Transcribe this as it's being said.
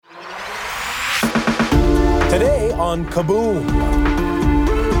Today on Kaboom.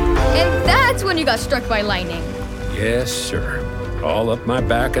 And that's when you got struck by lightning. Yes, sir. All up my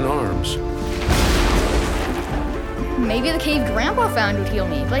back and arms. Maybe the cave Grandpa found would heal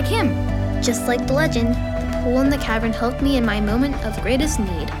me, like him. Just like the legend, the pool in the cavern helped me in my moment of greatest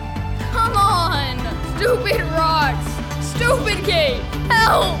need. Come on! Stupid rocks! Stupid cave!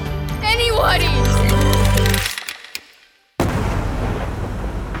 Help! Anybody!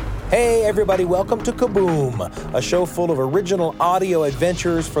 Hey everybody, welcome to Kaboom, a show full of original audio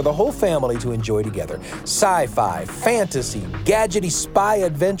adventures for the whole family to enjoy together. Sci-fi, fantasy, gadgety spy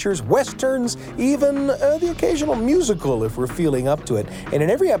adventures, westerns, even the occasional musical if we're feeling up to it. And in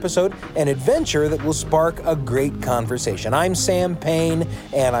every episode, an adventure that will spark a great conversation. I'm Sam Payne,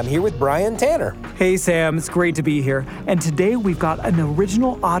 and I'm here with Brian Tanner. Hey Sam, it's great to be here. And today we've got an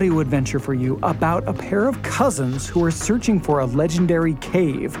original audio adventure for you about a pair of cousins who are searching for a legendary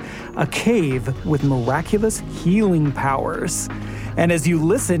cave. A cave with miraculous healing powers. And as you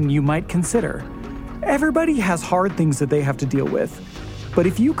listen, you might consider, everybody has hard things that they have to deal with. But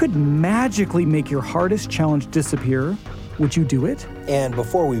if you could magically make your hardest challenge disappear, would you do it? And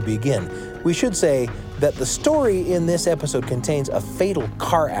before we begin, we should say that the story in this episode contains a fatal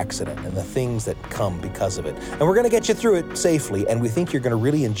car accident and the things that come because of it. And we're going to get you through it safely, and we think you're going to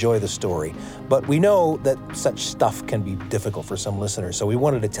really enjoy the story. But we know that such stuff can be difficult for some listeners, so we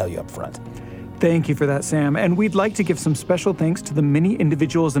wanted to tell you up front. Thank you for that, Sam. And we'd like to give some special thanks to the many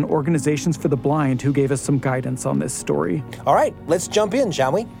individuals and organizations for the blind who gave us some guidance on this story. All right, let's jump in,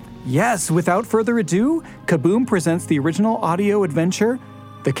 shall we? Yes, without further ado, Kaboom presents the original audio adventure,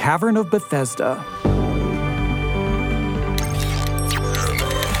 The Cavern of Bethesda.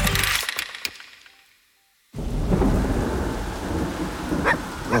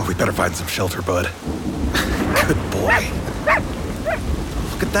 Oh, we better find some shelter, bud. Good boy.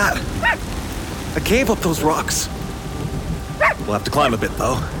 Look at that. A cave up those rocks. We'll have to climb a bit,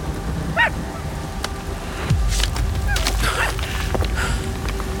 though.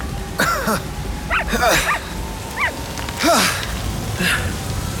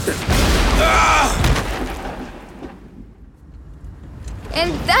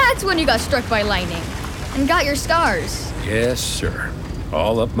 And that's when you got struck by lightning and got your scars. Yes, sir.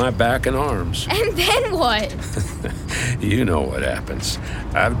 All up my back and arms. And then what? You know what happens.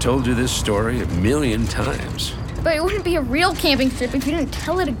 I've told you this story 1,000,000 times. But it wouldn't be a real camping trip if you didn't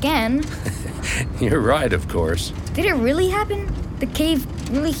tell it again. You're right, of course. Did it really happen? The cave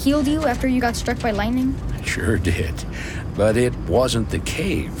really healed you after you got struck by lightning? Sure did. But it wasn't the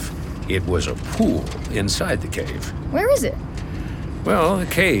cave. It was a pool inside the cave. Where is it? Well, the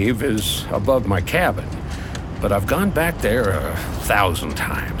cave is above my cabin. But I've gone back there 1,000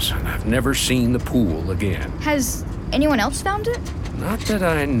 times, and I've never seen the pool again. Has anyone else found it? Not that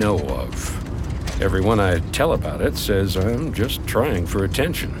I know of. Everyone I tell about it says I'm just trying for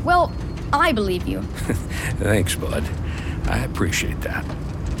attention. Well, I believe you. Thanks, bud. I appreciate that.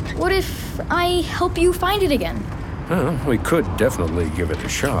 What if I help you find it again? Well, we could definitely give it a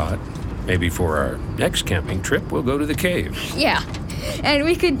shot. Maybe for our next camping trip, we'll go to the cave. Yeah, and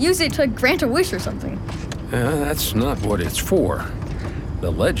we could use it to grant a wish or something. That's not what it's for. The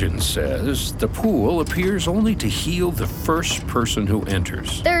legend says the pool appears only to heal the first person who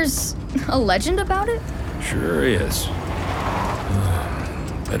enters. There's a legend about it? Sure is.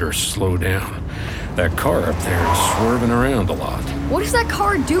 Better slow down. That car up there is swerving around a lot. What is that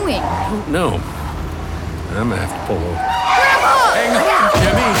car doing? I don't know. I'm gonna have to pull over. Grandpa! Hang on,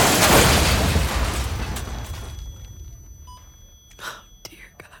 Jimmy! Oh, dear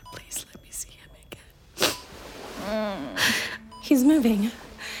God, please let me see him again. He's moving.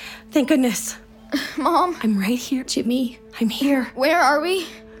 Thank goodness. Mom? I'm right here, Jimmy. I'm here. Where are we?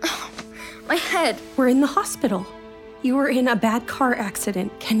 My head. We're in the hospital. You were in a bad car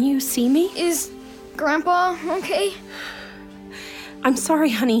accident. Can you see me? Is Grandpa okay? I'm sorry,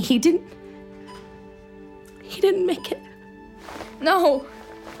 honey. He didn't make it. No,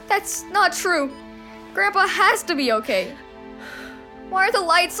 that's not true. Grandpa has to be okay. Why are the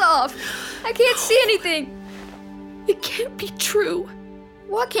lights off? I can't see anything. It can't be true.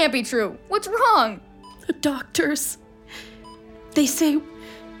 What can't be true? What's wrong? The doctors. They say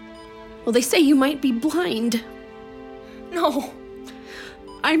you might be blind. No.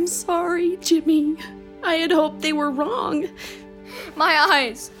 I'm sorry, Jimmy. I had hoped they were wrong. My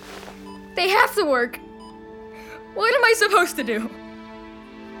eyes. They have to work. What am I supposed to do?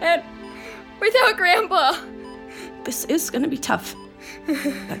 And without Grandpa. This is gonna be tough.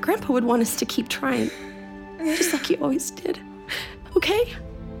 But Grandpa would want us to keep trying. Just like he always did. Okay?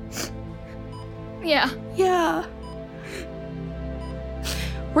 Yeah. Yeah.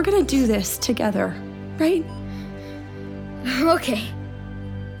 We're gonna do this together, right? Okay.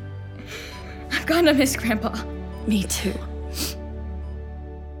 I'm gonna miss Grandpa. Me too.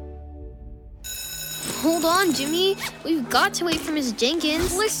 Hold on, Jimmy. We've got to wait for Miss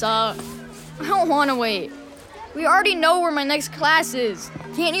Jenkins. Alyssa, I don't want to wait. We already know where my next class is.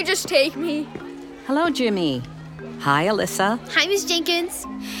 Can't you just take me? Hello, Jimmy. Hi, Alyssa. Hi, Miss Jenkins.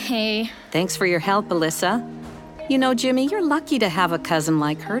 Hey. Thanks for your help, Alyssa. You know, Jimmy, you're lucky to have a cousin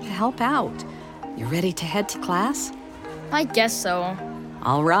like her to help out. You ready to head to class? I guess so.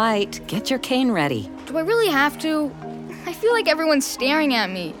 All right, get your cane ready. Do I really have to? I feel like everyone's staring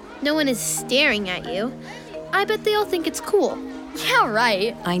at me. No one is staring at you. I bet they all think it's cool. Yeah,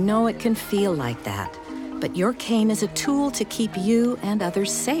 right. I know it can feel like that, but your cane is a tool to keep you and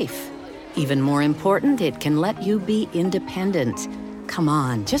others safe. Even more important, it can let you be independent. Come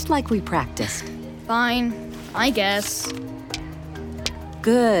on, just like we practiced. Fine, I guess.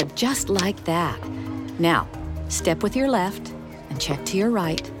 Good, just like that. Now, step with your left and check to your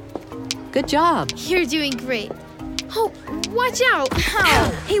right. Good job. You're doing great. Oh, watch out!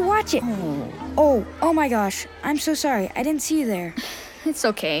 Ow! Hey, watch it! Oh my gosh. I'm so sorry. I didn't see you there. It's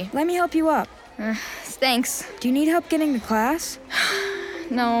okay. Let me help you up. Thanks. Do you need help getting to class?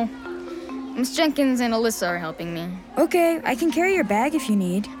 No. Miss Jenkins and Alyssa are helping me. Okay, I can carry your bag if you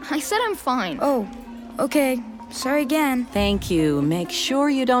need. I said I'm fine. Oh, okay. Sorry again. Thank you. Make sure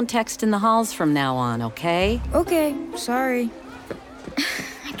you don't text in the halls from now on, okay? Okay, sorry.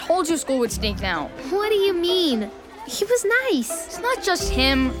 I told you school would stink now. What do you mean? He was nice. It's not just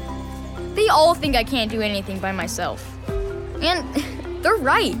him. They all think I can't do anything by myself. And they're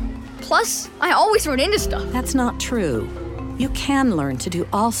right. Plus, I always run into stuff. That's not true. You can learn to do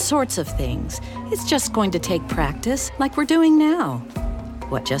all sorts of things. It's just going to take practice, like we're doing now.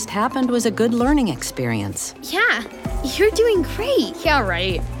 What just happened was a good learning experience. Yeah, you're doing great. Yeah,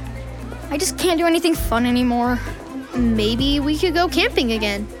 right. I just can't do anything fun anymore. Maybe we could go camping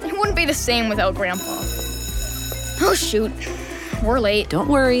again. It wouldn't be the same without Grandpa. Oh, shoot. We're late. Don't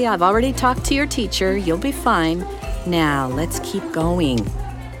worry, I've already talked to your teacher. You'll be fine. Now, let's keep going.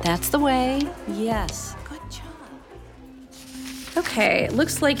 That's the way. Yes. Good job. Okay,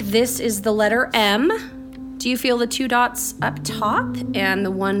 looks like this is the letter M. Do you feel the 2 dots up top and the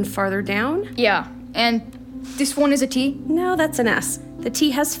one farther down? Yeah, and this one is a T? No, that's an S. The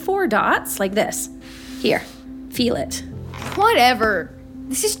T has 4 dots, like this. Here, feel it. Whatever.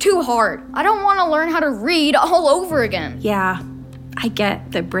 This is too hard. I don't want to learn how to read all over again. Yeah, I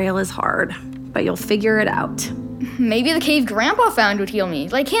get that Braille is hard, but you'll figure it out. Maybe the cave Grandpa found would heal me,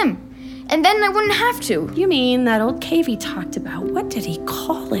 like him. And then I wouldn't have to. You mean that old cave he talked about? What did he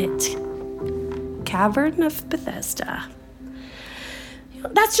call it? Cavern of Bethesda.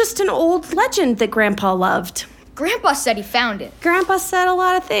 That's just an old legend that Grandpa loved. Grandpa said he found it. Grandpa said a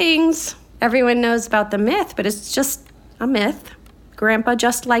lot of things. Everyone knows about the myth, but it's just a myth. Grandpa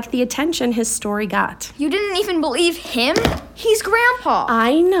just liked the attention his story got. You didn't even believe him? He's Grandpa.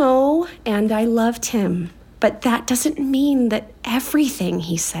 I know, and I loved him. But that doesn't mean that everything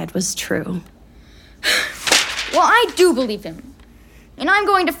he said was true. Well, I do believe him. And I'm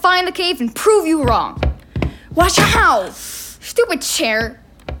going to find the cave and prove you wrong. Watch out! Ow! Stupid chair.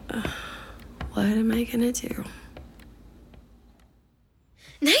 What am I gonna do?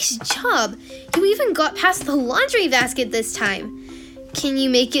 Nice job. You even got past the laundry basket this time. Can you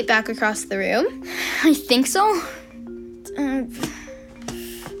make it back across the room? I think so.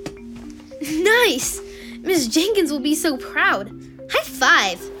 Nice. Miss Jenkins will be so proud. High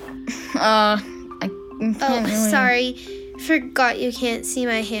five. I can't Oh, really... sorry. Forgot you can't see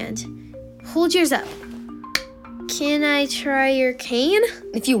my hand. Hold yours up. Can I try your cane?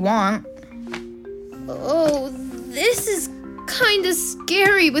 If you want. Oh, this is kind of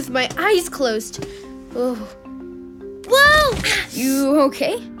scary with my eyes closed. Oh. Whoa! You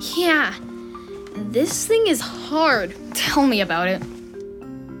okay? Yeah. This thing is hard. Tell me about it.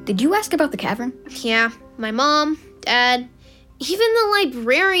 Did you ask about the cavern? Yeah, my mom, dad, even the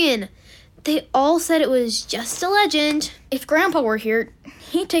librarian. They all said it was just a legend. If Grandpa were here,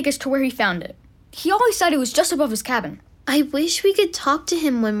 he'd take us to where he found it. He always said it was just above his cabin. I wish we could talk to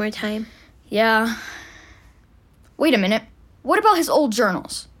him one more time. Yeah. Wait a minute. What about his old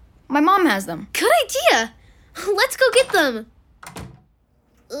journals? My mom has them. Good idea. Let's go get them.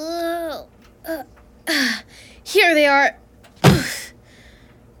 Here they are.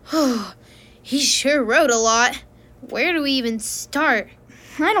 Oh, he sure wrote a lot. Where do we even start?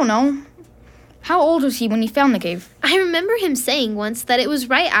 I don't know. How old was he when he found the cave? I remember him saying once that it was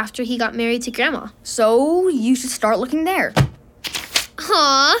right after he got married to Grandma. So you should start looking there.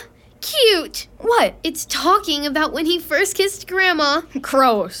 Aw, cute. What? It's talking about when he first kissed Grandma.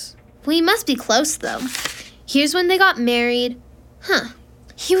 Gross. We must be close, though. Here's when they got married.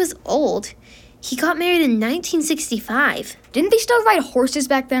 He was old. He got married in 1965. Didn't they still ride horses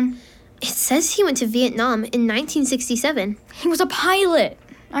back then? It says he went to Vietnam in 1967. He was a pilot.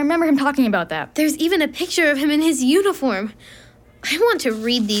 I remember him talking about that. There's even a picture of him in his uniform. I want to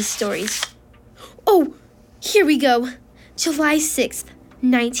read these stories. Oh, here we go. July 6th,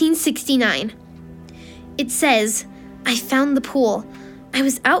 1969. It says, I found the pool. I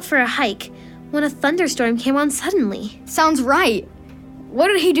was out for a hike when a thunderstorm came on suddenly. Sounds right. What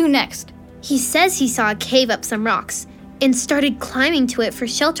did he do next? He says he saw a cave up some rocks and started climbing to it for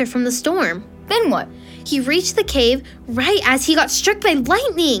shelter from the storm. Then what? He reached the cave right as he got struck by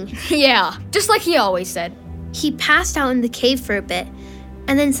lightning. Yeah, just like he always said. He passed out in the cave for a bit,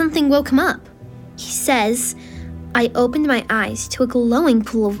 and then something woke him up. He says, I opened my eyes to a glowing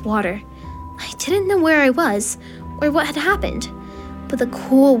pool of water. I didn't know where I was or what had happened, but the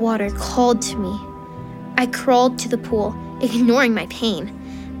cool water called to me. I crawled to the pool, ignoring my pain.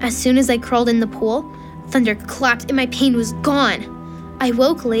 As soon as I crawled in the pool, thunder clapped and my pain was gone. I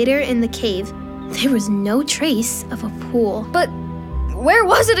woke later in the cave. There was no trace of a pool. But where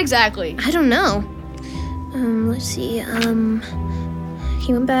was it exactly? I don't know. Let's see.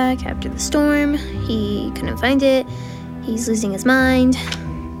 He went back after the storm. He couldn't find it. He's losing his mind.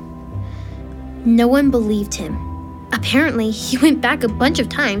 No one believed him. Apparently, he went back a bunch of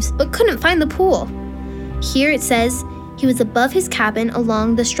times, but couldn't find the pool. Here it says he was above his cabin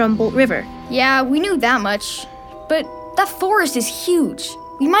along the Strumbolt River. Yeah, we knew that much. But that forest is huge.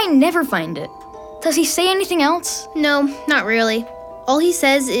 We might never find it. Does he say anything else? No, not really. All he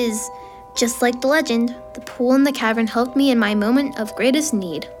says is, just like the legend, the pool in the cavern helped me in my moment of greatest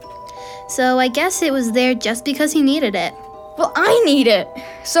need. So I guess it was there just because he needed it. Well, I need it.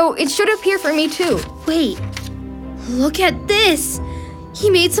 So it should appear for me too. Wait, look at this. He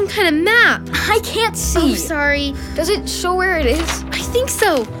made some kind of map. I can't see. Oh, sorry. Does it show where it is? I think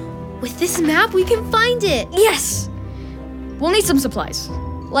so. With this map, we can find it. Yes. We'll need some supplies,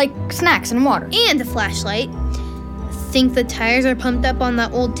 like snacks and water. And a flashlight. Think the tires are pumped up on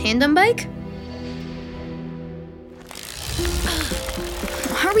that old tandem bike?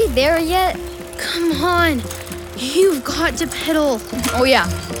 Are we there yet? Come on. You've got to pedal. Oh yeah,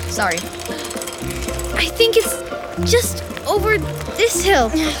 sorry. I think it's just over this hill.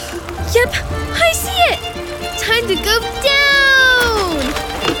 Yep, I see it. Time to go down.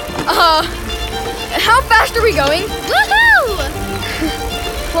 How fast are we going? Woohoo!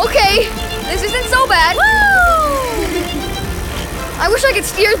 Okay, this isn't so bad. Woo! I wish I could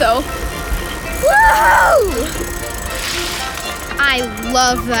steer though. Woo! I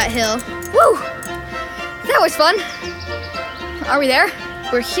love that hill. Woo! That was fun. Are we there?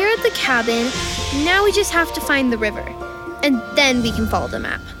 We're here at the cabin. Now we just have to find the river. And then we can follow the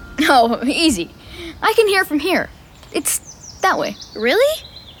map. Oh, easy. I can hear from here. It's that way. Really?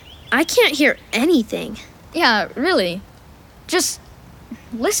 I can't hear anything. Yeah, really. Just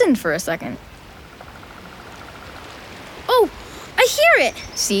listen for a second. Oh, I hear it.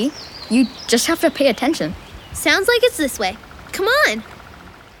 See? You just have to pay attention. Sounds like it's this way. Come on.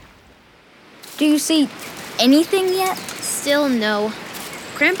 Do you see anything yet? Still no.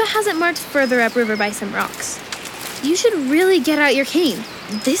 Grandpa hasn't marked further upriver by some rocks. You should really get out your cane.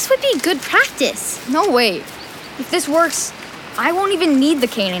 This would be good practice. No way. If this works, I won't even need the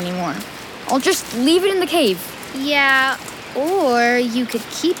cane anymore. I'll just leave it in the cave. Yeah, or you could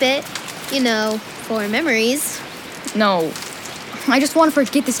keep it, for memories. No. I just want to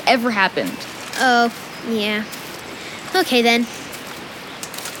forget this ever happened. Oh, yeah. Okay then.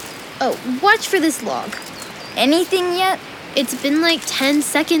 Oh, watch for this log. Anything yet? It's been like 10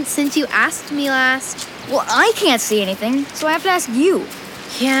 seconds since you asked me last. Well, I can't see anything, so I have to ask you.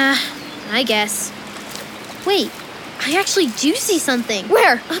 Yeah, I guess. Wait, I actually do see something.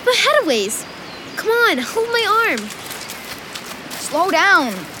 Where? Up ahead a ways. Come on, hold my arm. Slow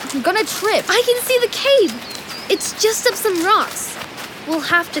down. I'm gonna trip. I can see the cave. It's just up some rocks. We'll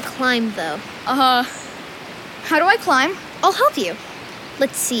have to climb, though. How do I climb? I'll help you.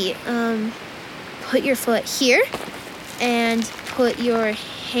 Let's see. Put your foot here. And put your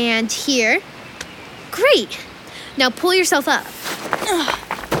hand here. Great. Now pull yourself up.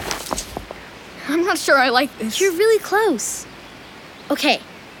 I'm not sure I like this. You're really close. Okay,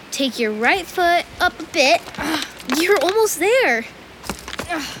 take your right foot up a bit. You're almost there.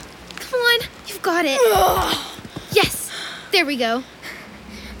 Come on, you've got it. Yes, there we go.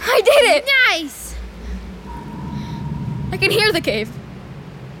 I did it! Nice! I can hear the cave.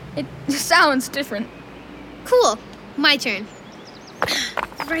 It sounds different. Cool, my turn.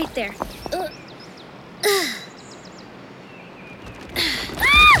 Right there.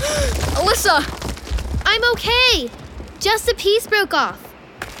 Alyssa! I'm okay. Just a piece broke off.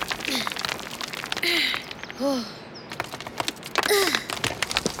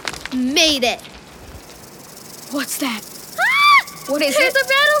 Made it. What's that? Ah! What is There's it? a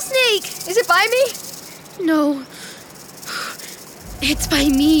rattlesnake. Is it by me? No. It's by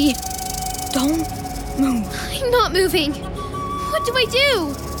me. Don't move. I'm not moving. What do I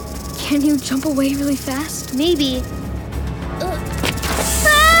do? Can you jump away really fast? Maybe.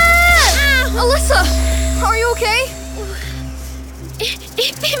 Alyssa, are you okay?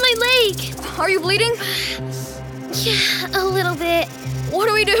 It bit my leg. Are you bleeding? Yeah, a little bit. What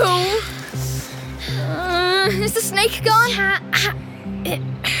do we do? Is the snake gone? Yeah, it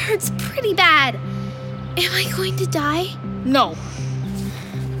hurts pretty bad. Am I going to die? No.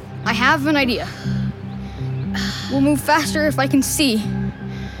 I have an idea. We'll move faster if I can see.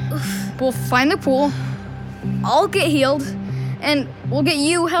 We'll find the pool. I'll get healed, and we'll get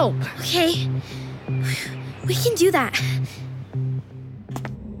you help. Okay. We can do that.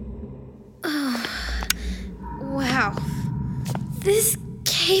 Oh, wow. This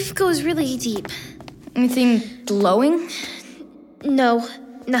cave goes really deep. Anything glowing? No,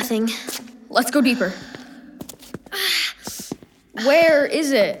 nothing. Let's go deeper. Where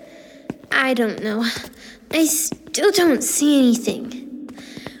is it? I don't know. I still don't see anything.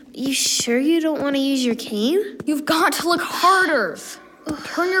 You sure you don't want to use your cane? You've got to look harder.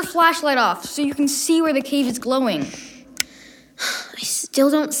 Turn your flashlight off so you can see where the cave is glowing. I still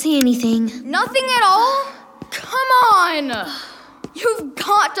don't see anything. Nothing at all? Come on! You've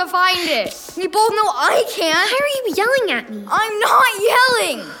got to find it. We both know I can't. Why are you yelling at me? I'm not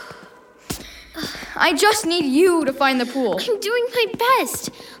yelling. I just need you to find the pool. I'm doing my best.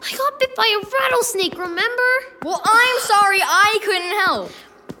 I got bit by a rattlesnake, remember? Well, I'm sorry I couldn't help.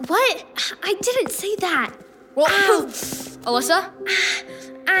 What? I didn't say that. Well, Ow. Alyssa?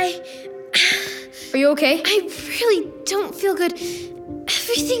 Are you okay? I really don't feel good.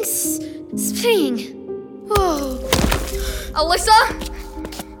 Everything's spinning. Oh. Alyssa?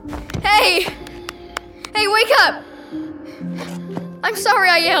 Hey! Hey, wake up! I'm sorry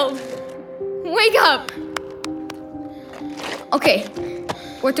I yelled. Wake up! Okay,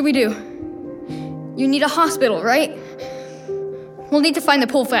 what do? You need a hospital, right? We'll need to find the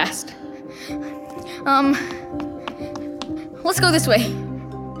pool fast. Let's go this way.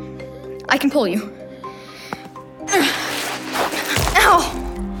 I can pull you. Ow!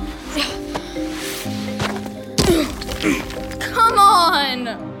 Come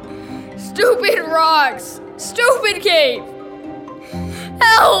on! Stupid rocks! Stupid cave!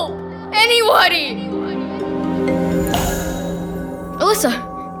 Help! Anybody!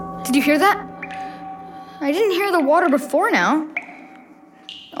 Alyssa, did you hear that? I didn't hear the water before now.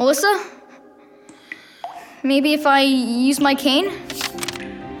 Alyssa? Maybe if I use my cane?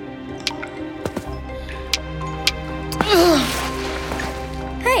 Ugh.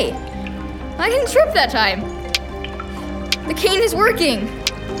 Hey, I didn't trip that time. The cane is working.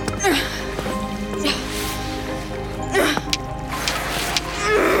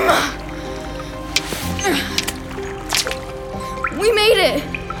 We made it!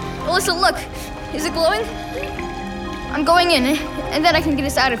 Alyssa, look. Is it glowing? I'm going in, and then I can get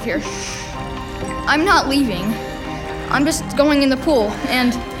us out of here. I'm not leaving. I'm just going in the pool,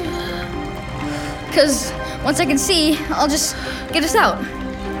 and... Because once I can see, I'll just get us out.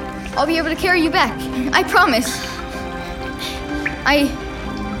 I'll be able to carry you back. I promise.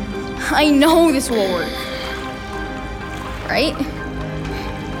 I know this will work. Right?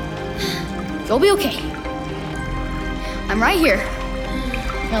 You'll be okay. I'm right here.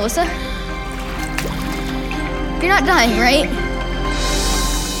 Now, Alyssa, you're not dying, right?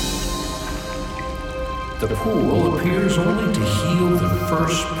 The pool appears only to heal the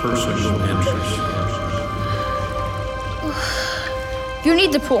first person who enters. You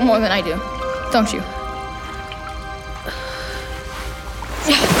need the pool more than I do, don't you?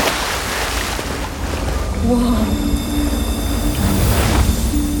 Whoa.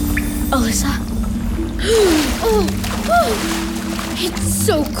 Alyssa? Oh, it's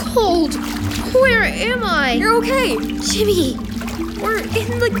so cold. Where am I? You're okay. Jimmy, we're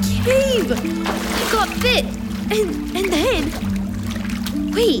in the cave. I got bit. And then...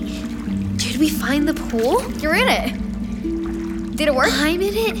 Wait, did we find the pool? You're in it. Did it work? I'm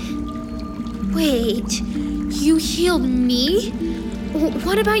in it? Wait, you healed me?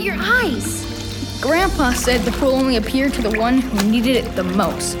 What about your eyes? Grandpa said the pool only appeared to the one who needed it the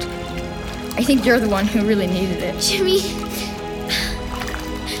most. I think you're the one who really needed it. Jimmy,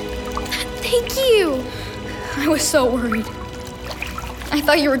 thank you. I was so worried. I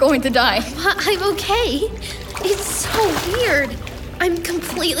thought you were going to die. But I'm okay. It's so weird. I'm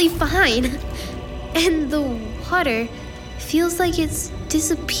completely fine. And the water feels like it's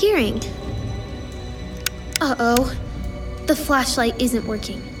disappearing. Uh-oh. The flashlight isn't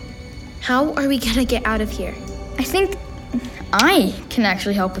working. How are we gonna get out of here? I think I can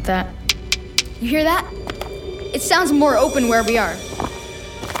actually help with that. You hear that? It sounds more open where we are.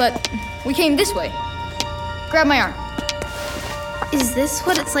 But we came this way. Grab my arm. Is this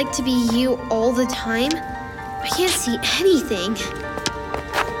what it's like to be you all the time? I can't see anything.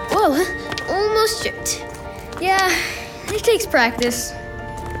 Whoa, almost tripped. Yeah, it takes practice.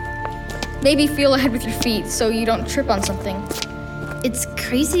 Maybe feel ahead with your feet so you don't trip on something. It's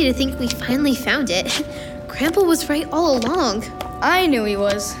crazy to think we finally found it. Grandpa was right all along. I knew he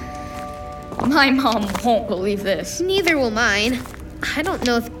was. My mom won't believe this. Neither will mine. I don't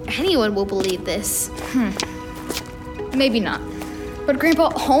know if anyone will believe this. Maybe not. But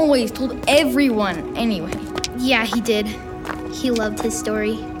Grandpa always told everyone anyway. Yeah, he did. He loved his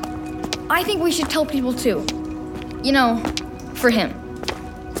story. I think we should tell people too. You know, for him.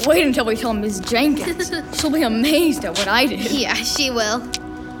 Wait until we tell Ms. Jenkins. She'll be amazed at what I did. Yeah, she will.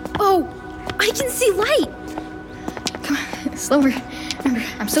 Oh, I can see light. Come on, slower.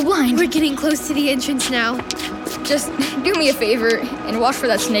 I'm so blind. We're getting close to the entrance now. Just do me a favor and watch for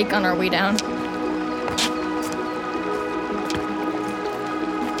that snake on our way down.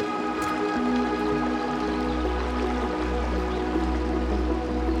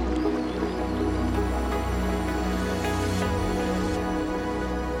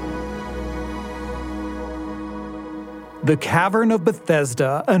 The Cavern of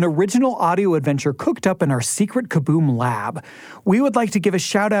Bethesda, an original audio adventure cooked up in our secret Kaboom lab. We would like to give a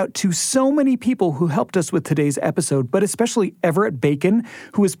shout out to so many people who helped us with today's episode, but especially Everett Bacon,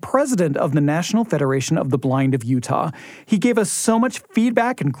 who is president of the National Federation of the Blind of Utah. He gave us so much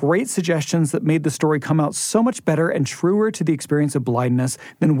feedback and great suggestions that made the story come out so much better and truer to the experience of blindness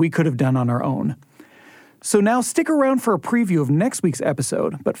than we could have done on our own. So now stick around for a preview of next week's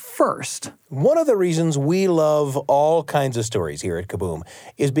episode, but first... One of the reasons we love all kinds of stories here at Kaboom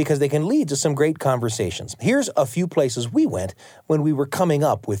is because they can lead to some great conversations. Here's a few places we went when we were coming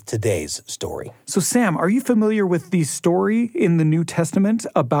up with today's story. So Sam, are you familiar with the story in the New Testament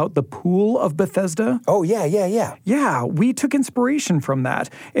about the Pool of Bethesda? Oh, yeah. Yeah, we took inspiration from that.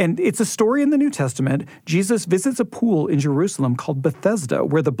 And it's a story in the New Testament. Jesus visits a pool in Jerusalem called Bethesda,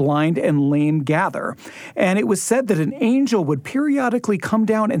 where the blind and lame gather. And it was said that an angel would periodically come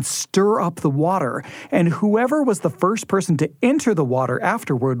down and stir up the water, and whoever was the first person to enter the water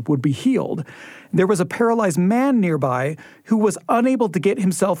afterward would be healed. There was a paralyzed man nearby who was unable to get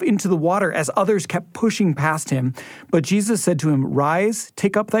himself into the water as others kept pushing past him. But Jesus said to him, "Rise,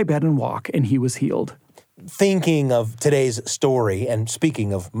 take up thy bed and walk," and he was healed. Thinking of today's story and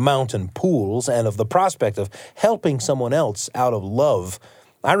speaking of mountain pools and of the prospect of helping someone else out of love,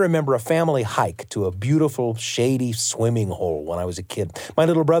 I remember a family hike to a beautiful, shady swimming hole when I was a kid. My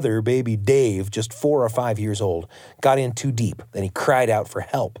little brother, baby Dave, just 4 or 5 years old, got in too deep, and he cried out for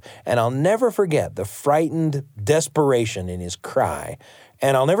help. And I'll never forget the frightened desperation in his cry.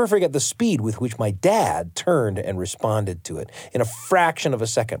 And I'll never forget the speed with which my dad turned and responded to it. In a fraction of a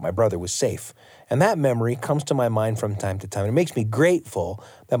second, my brother was safe. And that memory comes to my mind from time to time. It makes me grateful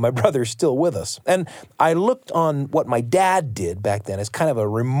that my brother's still with us. And I looked on what my dad did back then as kind of a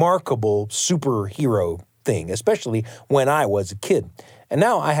remarkable superhero thing, especially when I was a kid. And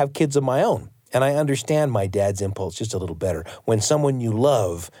now I have kids of my own. And I understand my dad's impulse just a little better. When someone you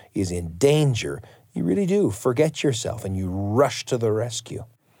love is in danger, you really do forget yourself and you rush to the rescue.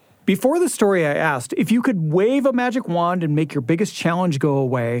 Before the story, I asked, if you could wave a magic wand and make your biggest challenge go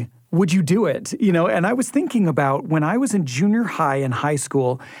away, would you do it? And I was thinking about when I was in junior high and high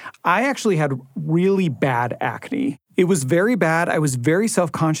school, I actually had really bad acne. It was very bad. I was very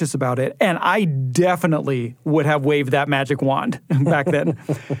self-conscious about it, and I definitely would have waved that magic wand back then.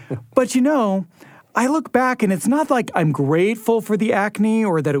 But I look back and it's not like I'm grateful for the acne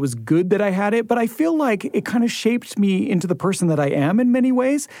or that it was good that I had it, but I feel like it kind of shaped me into the person that I am in many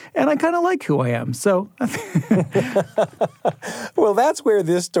ways, and I kind of like who I am, so. Well, that's where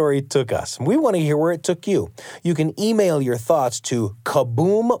this story took us. We want to hear where it took you. You can email your thoughts to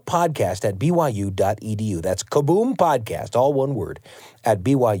kaboompodcast@byu.edu. That's kaboompodcast, all one word, at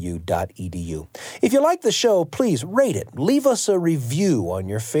byu.edu. If you like the show, please rate it. Leave us a review on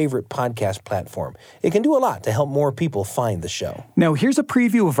your favorite podcast platform. It can do a lot to help more people find the show. Now, here's a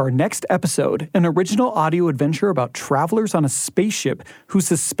preview of our next episode, an original audio adventure about travelers on a spaceship who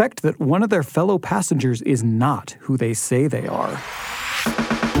suspect that one of their fellow passengers is not who they say they are.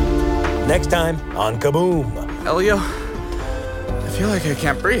 Next time on Kaboom. Elio, I feel like I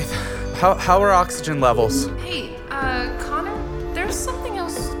can't breathe. How are oxygen levels? Hey, Connor, there's something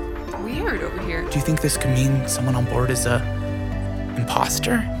else weird weird over here. Do you think this could mean someone on board is a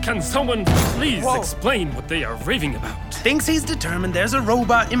imposter? Can someone please explain what they are raving about? Thinks he's determined there's a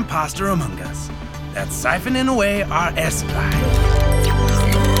robot imposter among us that's siphoning away our air supply.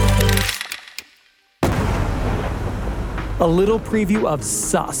 A little preview of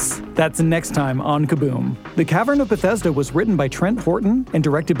Sus. That's next time on Kaboom. The Cavern of Bethesda was written by Trent Horton and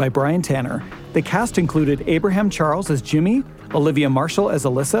directed by Brian Tanner. The cast included Abraham Charles as Jimmy, Olivia Marshall as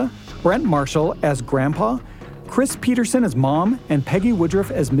Alyssa, Brent Marshall as Grandpa, Chris Peterson as Mom, and Peggy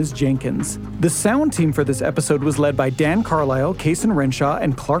Woodruff as Ms. Jenkins. The sound team for this episode was led by Dan Carlisle, Kason Renshaw,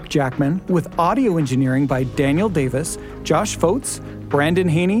 and Clark Jackman, with audio engineering by Daniel Davis, Josh Fotes, Brandon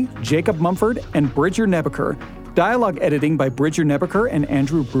Haney, Jacob Mumford, and Bridger Nebaker. Dialogue editing by Bridger Nebaker and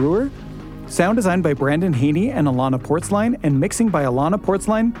Andrew Brewer. Sound design by Brandon Haney and Alana Portzline, and mixing by Alana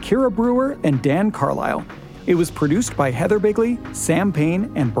Portzline, Kira Brewer, and Dan Carlisle. It was produced by Heather Bigley, Sam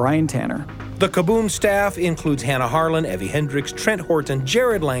Payne, and Brian Tanner. The Kaboom staff includes Hannah Harlan, Evie Hendricks, Trent Horton,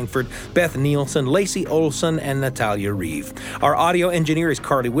 Jared Langford, Beth Nielsen, Lacey Olson, and Natalia Reeve. Our audio engineer is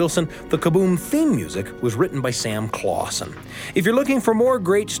Carly Wilson. The Kaboom theme music was written by Sam Clausen. If you're looking for more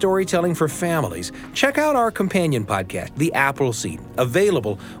great storytelling for families, check out our companion podcast, The Appleseed,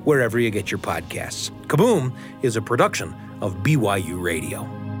 available wherever you get your podcasts. Kaboom is a production of BYU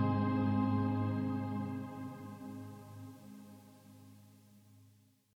Radio.